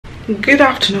Good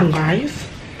afternoon, guys.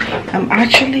 I'm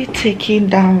actually taking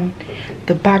down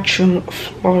the bathroom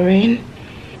flooring.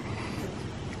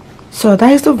 So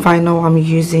that is the vinyl I'm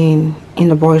using in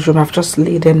the boys' room. I've just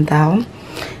laid them down,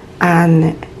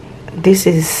 and this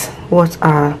is what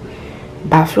our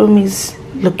bathroom is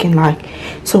looking like.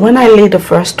 So when I laid the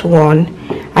first one,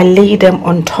 I laid them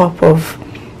on top of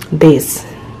this.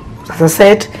 As I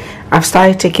said, I've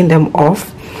started taking them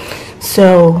off.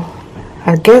 So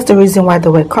I guess the reason why they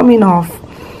were coming off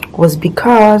was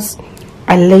because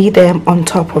I laid them on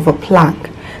top of a plank.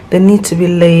 They need to be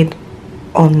laid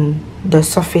on the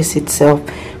surface itself.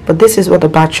 But this is what the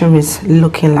bathroom is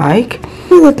looking like.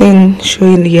 The thing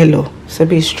showing yellow. It's a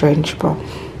bit strange, but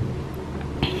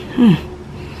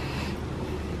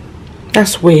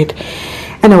that's weird.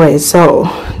 Anyway, so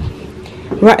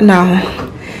right now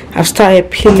I've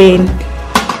started peeling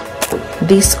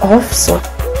this off. So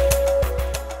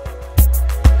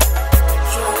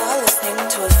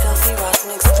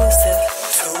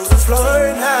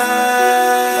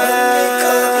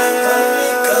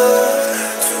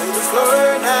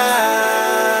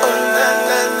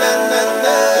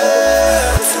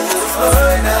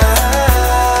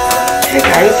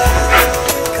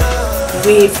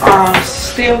we are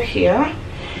still here.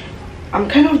 I'm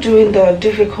kind of doing the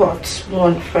difficult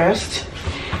one first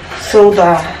so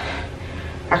that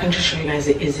I can just show you guys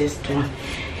the easiest one.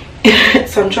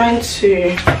 So I'm trying to,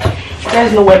 you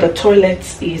guys know where the toilet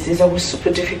is. It's always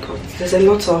super difficult. There's a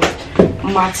lot of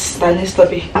mats that needs to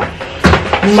be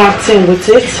matting with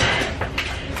it,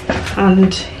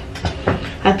 and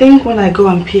I think when I go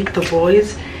and pick the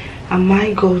boys, I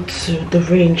might go to the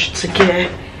range to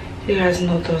get, you guys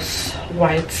know those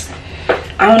whites,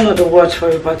 I don't know the word for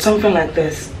it, but something like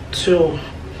this to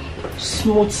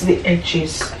smooth the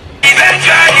edges.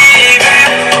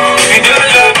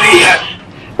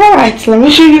 Alright, let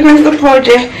me show you guys the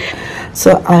project.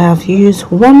 So I have used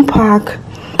one pack.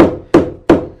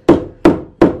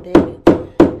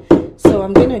 So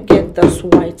I'm gonna get this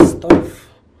white stuff.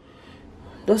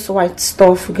 This white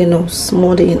stuff, we're gonna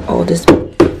smooth in all this.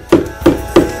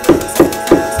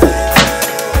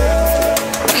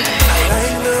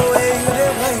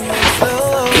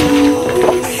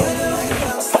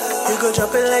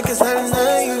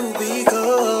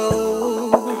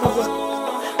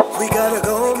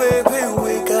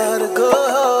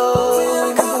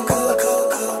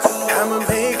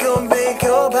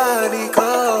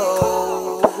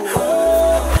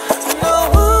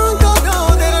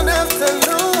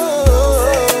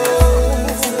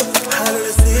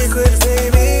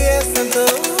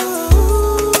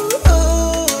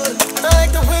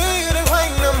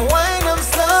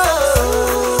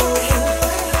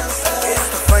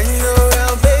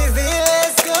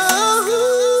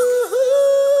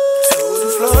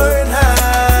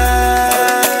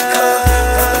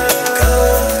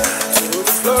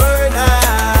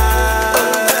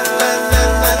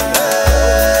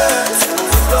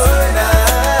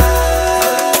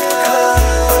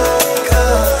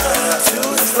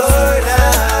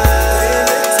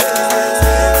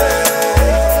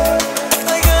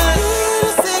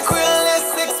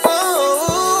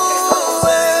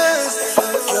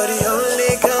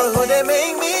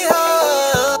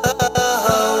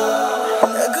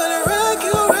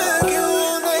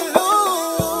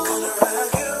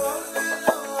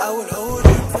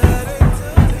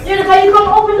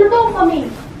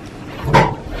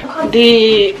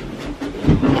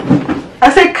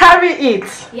 I said carry it.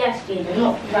 Yes, Jayden,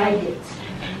 not ride it.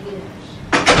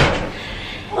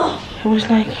 It was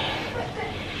like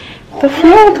the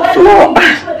floor.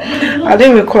 I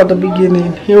didn't record the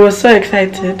beginning. He was so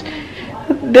excited.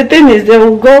 The thing is, they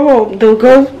will go home, they'll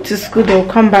go to school, they'll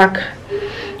come back.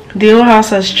 The whole house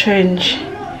has changed.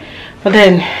 But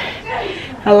then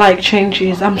I like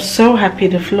changes. I'm so happy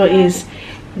the floor is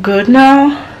good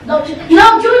now. No, Jordan!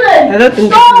 I don't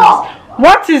think stop! this is.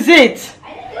 What is it?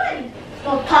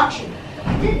 Stop touching.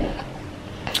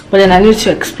 But then I need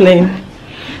to explain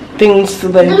things to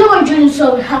them. I don't know why Jordan's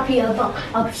so happy about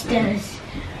upstairs.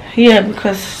 Yeah,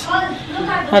 because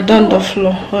I done the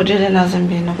floor. Oh, Jordan hasn't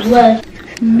been upstairs. Well,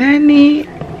 many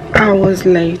hours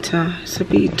later, it's a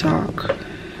bit dark.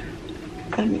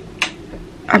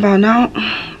 About now.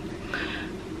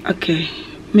 Okay,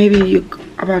 maybe you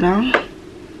about now.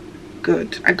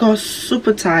 Good. I got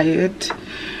super tired.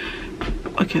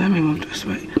 Okay, let me move this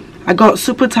way. I got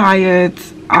super tired.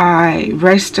 I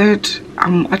rested.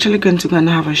 I'm actually going to go and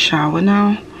have a shower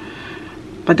now.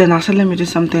 But then I said let me do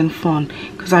something fun,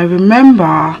 because I remember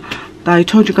that I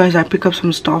told you guys I picked up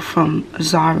some stuff from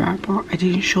Zara, but I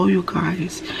didn't show you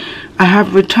guys. I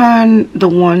have returned the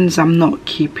ones I'm not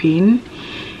keeping,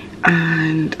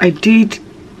 and I did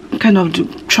kind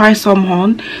of try some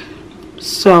on,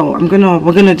 so we're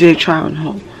gonna do a try on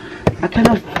haul.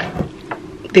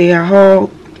 They are all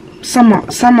some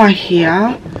are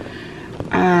here,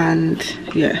 and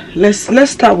yeah, let's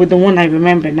start with the one I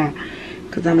remember now,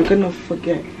 because I'm gonna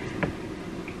forget.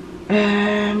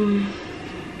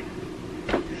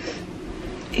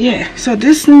 Yeah, so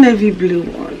this navy blue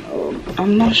one,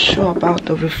 I'm not sure about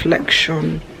the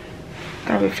reflection.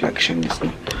 That reflection is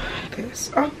not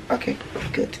this. Oh, okay,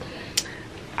 good.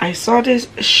 I saw this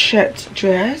shirt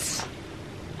dress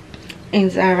in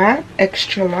Zara,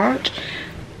 extra large.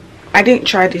 I didn't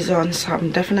try this on, so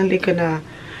I'm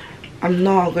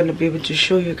not gonna be able to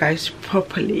show you guys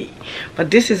properly,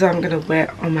 but this is what I'm gonna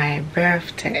wear on my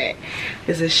birthday.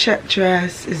 It's a shirt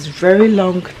dress. It's very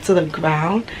long to the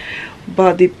ground,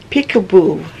 but the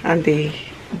peekaboo and the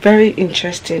very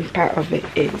interesting part of it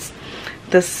is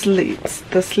the slits.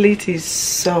 The slit is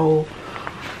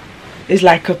it's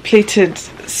like a pleated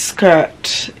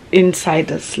skirt inside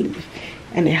the sleeve,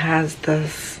 and it has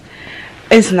this.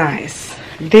 It's nice.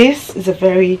 This is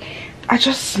I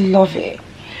just love it.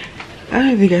 I don't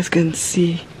know if you guys can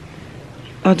see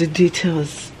all the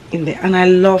details in there, and I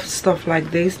love stuff like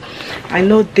this. I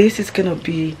know this is gonna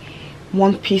be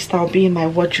one piece that'll be in my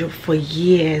wardrobe for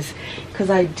years, because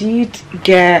I did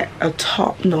get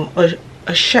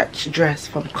a shirt dress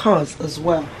from Cos as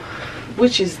well,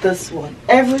 which is this one.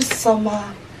 Every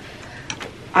summer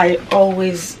I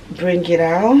always bring it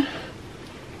out.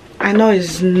 I know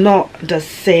it's not the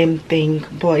same thing,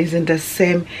 but it's in the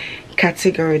same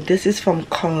category. This is from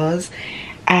Cos,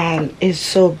 and it's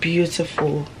so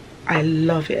beautiful. I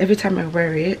love it. Every time I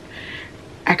wear it,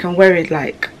 I can wear it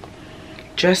like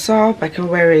dress up, I can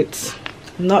wear it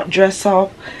not dress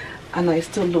up, and I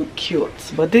still look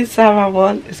cute. But this Zara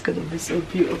one is gonna be so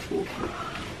beautiful.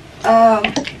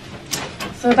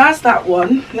 So that's that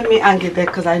one. Let me hang it there,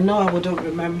 because I know I wouldn't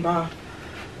remember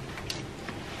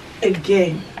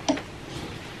again.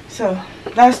 So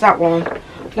that's that one.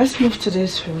 Let's move to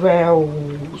this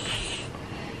Rails.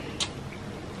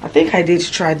 I think I did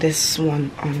try this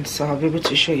one on, so I'll be able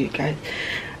to show you guys.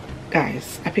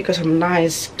 I picked up some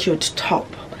nice cute top.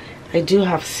 I do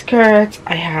have skirts,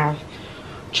 I have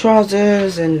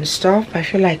trousers and stuff. I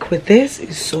feel like with this,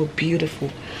 it's so beautiful.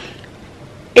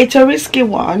 It's a risky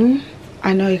one.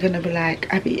 I know you're gonna be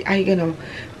like, Abby, are you gonna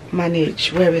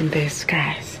manage wearing this?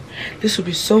 Guys, this will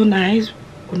be so nice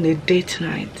on a date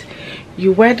night.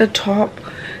 You wear the top,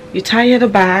 you tie at the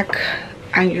back,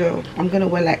 and I'm gonna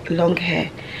wear like long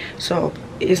hair, so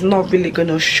it's not really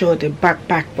gonna show the back,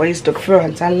 but it's the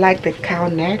front. I like the cow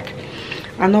neck.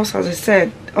 And also, as I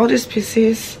said, all these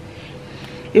pieces,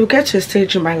 it will get to a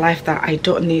stage in my life that I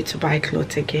don't need to buy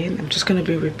clothes again. I'm just gonna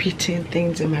be repeating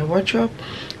things in my wardrobe,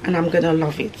 and I'm gonna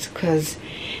love it, because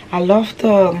I love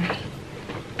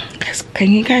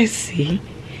can you guys see?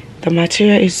 The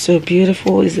material is so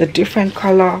beautiful. It's a different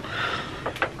color.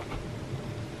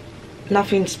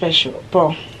 Nothing special,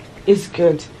 but it's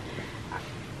good.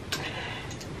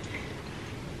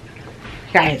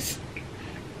 Guys,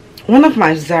 one of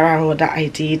my Zara haul that I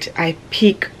did, I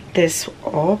picked this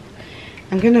up.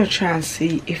 I'm gonna try and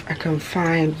see if I can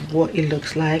find what it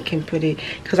looks like and put it,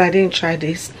 because I didn't try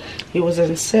this. It was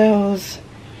on sales.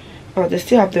 Oh, they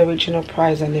still have the original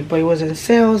price on it, but it was on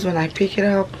sales when I picked it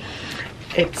up.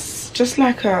 It's just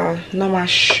like a normal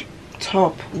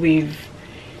top with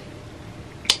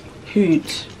hood.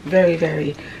 Very,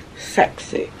 very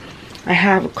sexy. I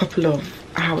have a couple of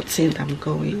outings I'm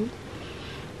going,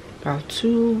 about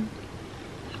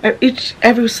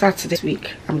every Saturday this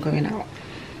week I'm going out,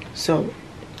 so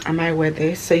I might wear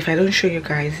this. So if I don't show you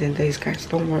guys in this, guys,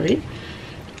 don't worry,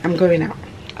 I'm going out,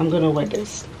 I'm gonna wear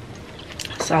this.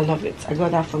 So I love it. I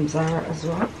got that from Zara as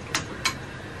well.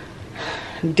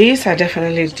 This I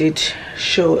definitely did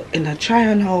show in a try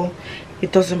on haul.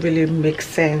 It doesn't really make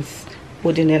sense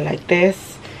putting it like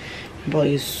this, but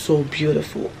it's so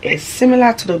beautiful. It's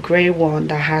similar to the gray one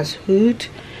that has hood,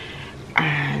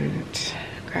 and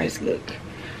guys, look,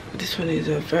 this one is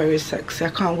a very sexy. I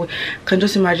can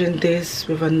just imagine this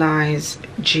with a nice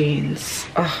jeans.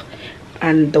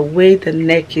 And the way the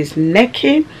neck is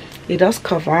necking, it does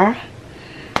cover.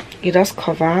 You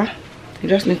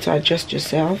just need to adjust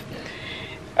yourself.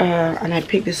 And I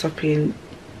picked this up in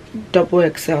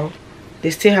XXL. They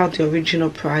still have the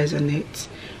original price on it,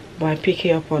 but I pick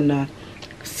it up on the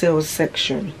sales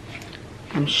section.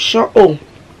 I'm sure. Oh,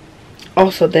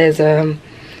 also there's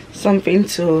something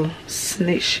to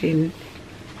snitch in.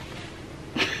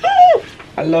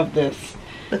 I love this.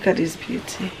 Look at this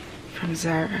beauty from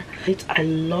Zara. I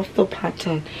love the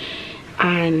pattern,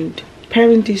 and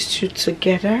pairing these two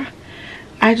together,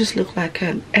 I just look like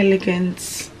an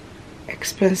elegant,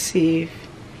 expensive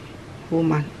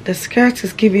woman. The skirt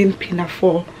is giving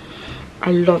pinafore.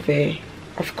 I love it.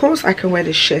 Of course, I can wear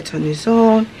the shirt on its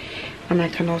own, and I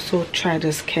can also try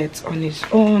the skirt on its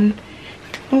own.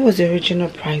 What was the original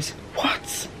price?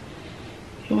 What?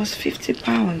 It was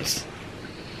 £50.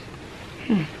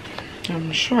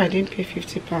 I'm sure I didn't pay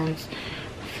 £50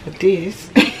 for this.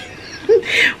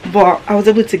 But I was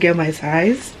able to get my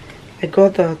size. I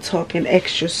got the top in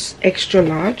extra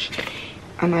large,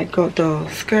 and I got the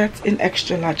skirt in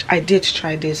extra large. I did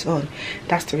try this on.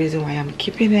 That's the reason why I'm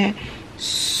keeping it.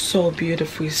 So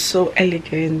beautiful, so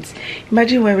elegant.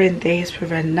 Imagine wearing this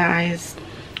with a nice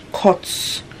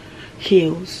cut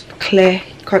heels, clear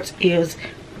cut heels,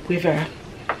 with a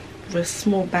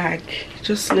small bag.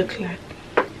 Just look like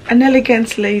an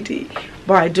elegant lady.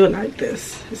 But I do like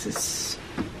this. This is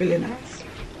really nice.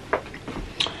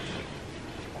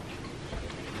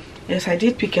 Yes, I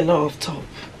did pick a lot of top.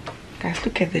 Guys,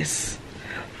 look at this.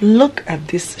 Look at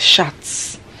these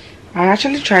shirts. I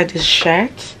actually tried this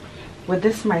shirt with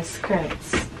this my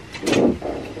skirts.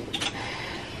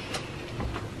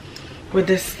 With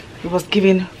this, it was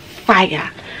giving fire.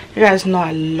 You guys know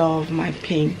I love my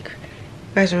pink.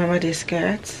 You guys remember this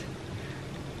skirt?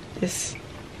 This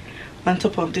on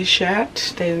top of this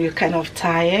shirt, then you kind of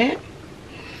tie it.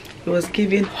 It was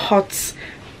giving hot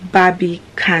Barbie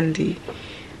candy.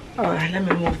 Alright, let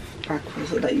me move backwards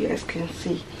so that you guys can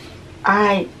see.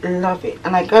 I love it.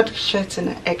 And I got the shirt in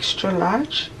an extra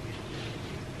large.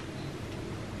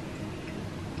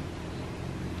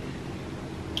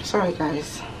 Sorry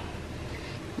guys.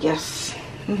 Yes,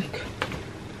 look,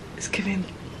 it's giving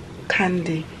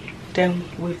candy. Then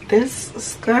with this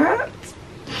skirt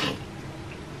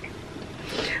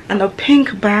and a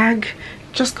pink bag,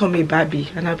 just call me Barbie,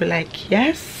 and I'll be like,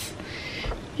 yes,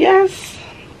 yes.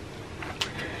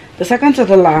 The second to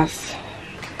the last,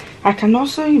 I can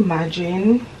also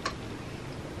imagine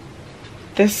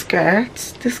this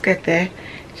skirt there.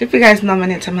 If you guys know,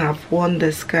 many times I've worn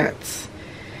the skirts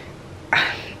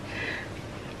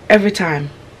every time.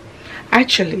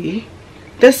 Actually,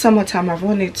 this summertime I've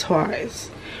worn it twice.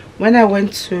 When I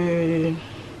went to,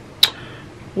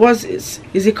 is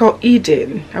it called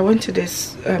Eden? I went to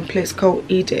this place called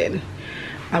Eden.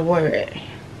 I wore it.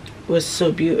 It was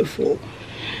so beautiful.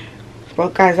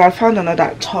 But guys, I found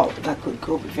another top that could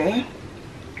go with it.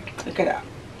 Look at that,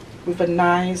 with a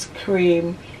nice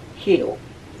cream heel.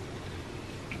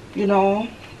 You know,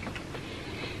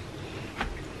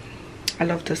 I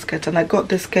love this skirt, and I got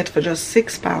this skirt for just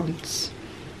 £6.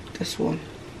 This one,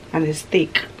 and it's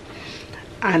thick,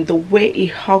 and the way it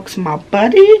hugs my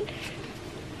body,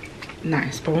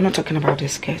 nice. But we're not talking about the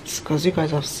skirts, because you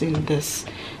guys have seen this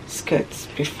skirts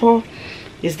before.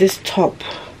 Is this top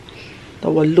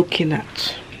that we're looking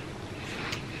at?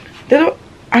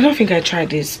 I don't think I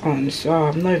tried this on, so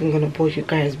I'm not even gonna put you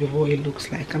guys before it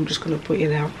looks like. I'm just gonna put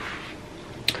it out.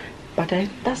 But then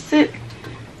that's it.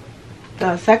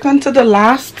 The second to the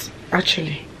last,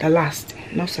 actually the last,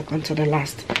 no second to the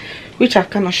last, which I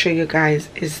cannot show you guys,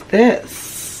 is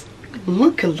this.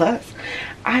 Look at this.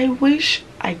 I wish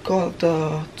I got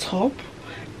the top,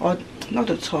 or not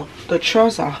the top, the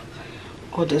trouser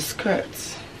or the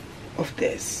skirt of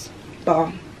this,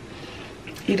 but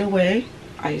either way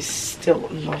I still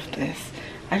love this.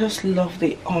 I just love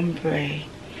the ombre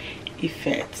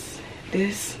effects.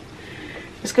 This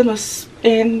is gonna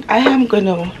spin. I am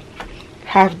gonna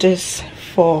have this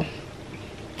for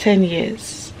 10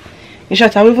 years. In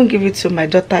short, I'll even give it to my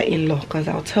daughter-in-law, because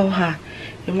I'll tell her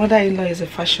your mother-in-law is a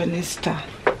fashionista.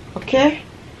 Okay,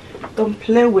 don't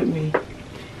play with me.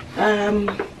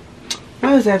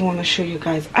 What else I want to show you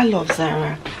guys? I love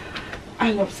Zara.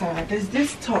 I love Zara. There's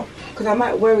this top, because I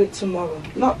might wear it tomorrow.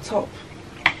 Not top,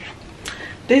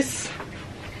 this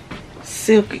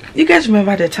silk. You guys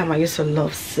remember the time I used to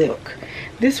love silk?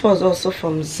 This was also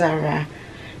from Zara,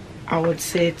 I would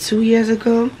say 2 years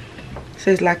ago. So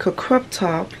it's like a crop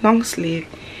top, long sleeve,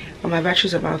 but my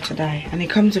battery's about to die, and it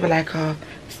comes with like a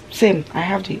same. I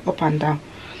have the up and down.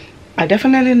 I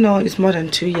definitely know it's more than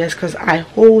 2 years, because I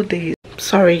hold these.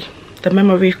 Sorry, the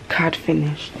memory card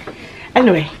finished.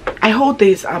 Anyway, I hold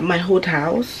this at my old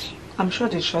house. I'm sure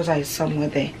the trouser is somewhere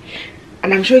there,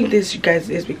 and I'm showing this you guys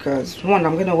is because one,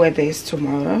 I'm gonna wear this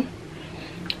tomorrow.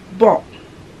 But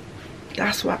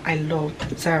that's why I love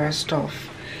Zara stuff.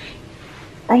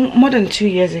 More than 2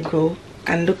 years ago,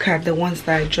 and look at the ones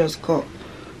that I just got.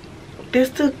 They're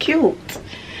still cute.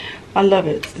 I love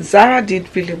it. Zara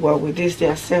did really well with this,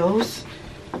 their sales.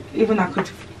 Even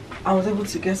I was able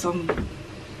to get some,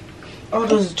 all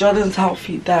those Jordan's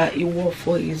outfit that he wore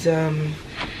for his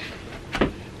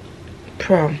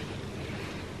prom.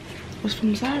 It was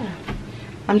from Zara.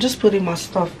 I'm just putting my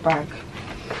stuff back.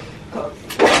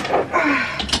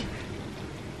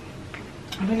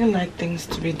 I really like things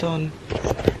to be done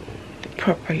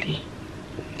properly,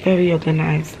 very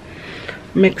organized.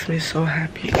 Makes me so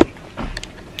happy.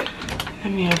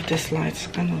 Let me off this light, it's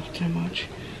kind of too much.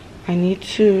 I need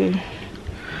to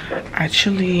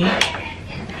actually,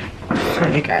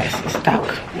 sorry guys, it's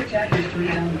dark.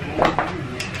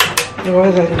 The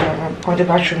weather or the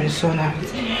bathroom is so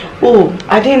nice. Oh,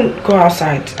 I didn't go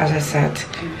outside as I said.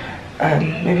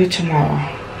 Maybe tomorrow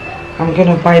I'm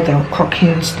gonna buy the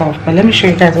cooking stuff, but let me show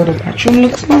you guys what the bathroom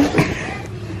looks like.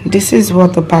 This is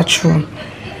what the bathroom.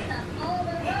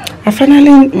 I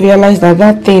finally realized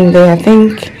that thing there, I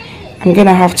think I'm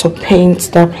gonna have to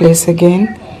paint that place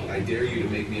again.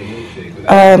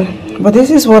 But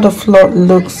this is what the floor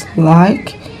looks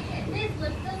like.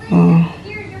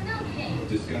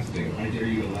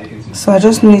 So I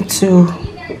just need to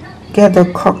get the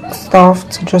cook stuff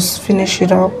to just finish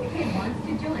it up.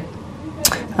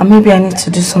 And maybe I need to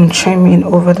do some trimming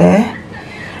over there.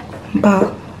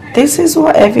 But this is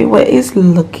what everywhere is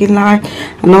looking like.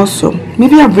 And also,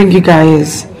 maybe I'll bring you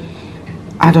guys,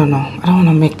 I don't know, I don't want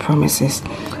to make promises.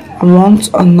 I want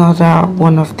another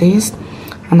one of these,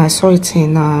 and I saw it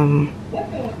in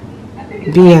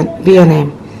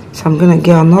B&M, so I'm gonna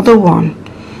get another one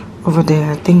over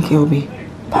there. I think it'll be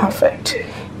perfect.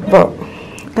 But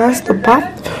that's the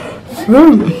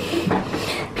bathroom.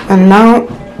 And now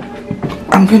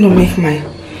I'm gonna make my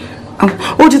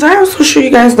oh, did I also show you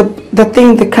guys the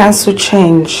thing, the cancel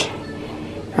change?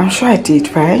 I'm sure I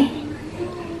did, right?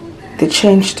 They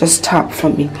changed this tap for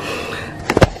me.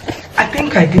 I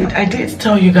think I did. I did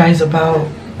tell you guys about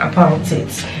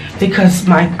it, because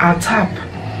our tap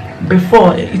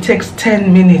before, it takes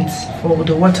 10 minutes for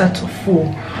the water to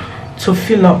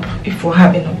fill up if we're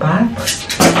having a bath.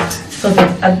 So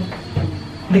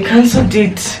they cancelled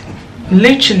it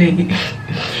literally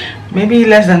maybe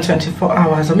less than 24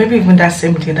 hours, or maybe even that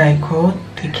same day that I called,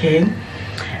 they came,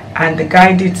 and the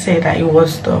guy did say that it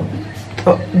was the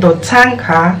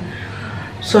tanker.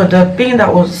 So the thing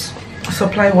that was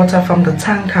supplying water from the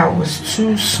tanker was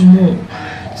too small,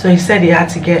 so he said he had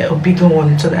to get a bigger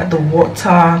one so that the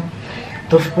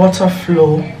water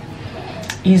flow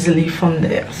easily from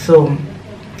there. So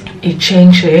he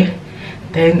changed it.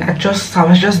 Then I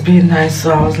was just being nice,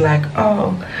 so I was like,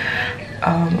 oh,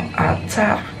 our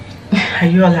tap, are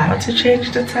you allowed to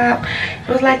change the tap?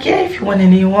 He was like, yeah, if you want a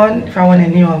new one, if I want a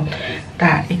new one,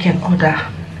 that he can order.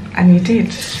 And he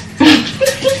did.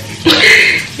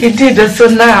 He did. So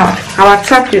now our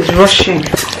tap is rushing.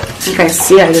 You can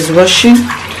see how it's rushing.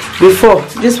 Before,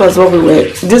 this was what we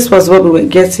were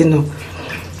getting,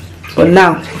 but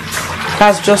now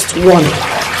that's just one.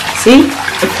 See,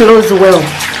 it flows well.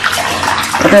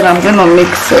 But then I'm gonna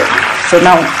mix it. So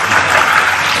now,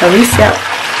 can you see how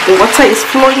the water is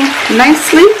flowing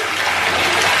nicely?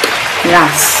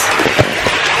 Yes.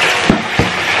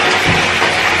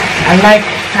 I like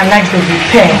the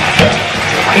repair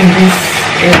in this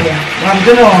area. I'm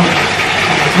gonna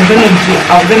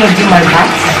do my bath,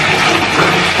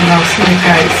 and I'll see you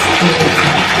guys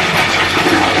in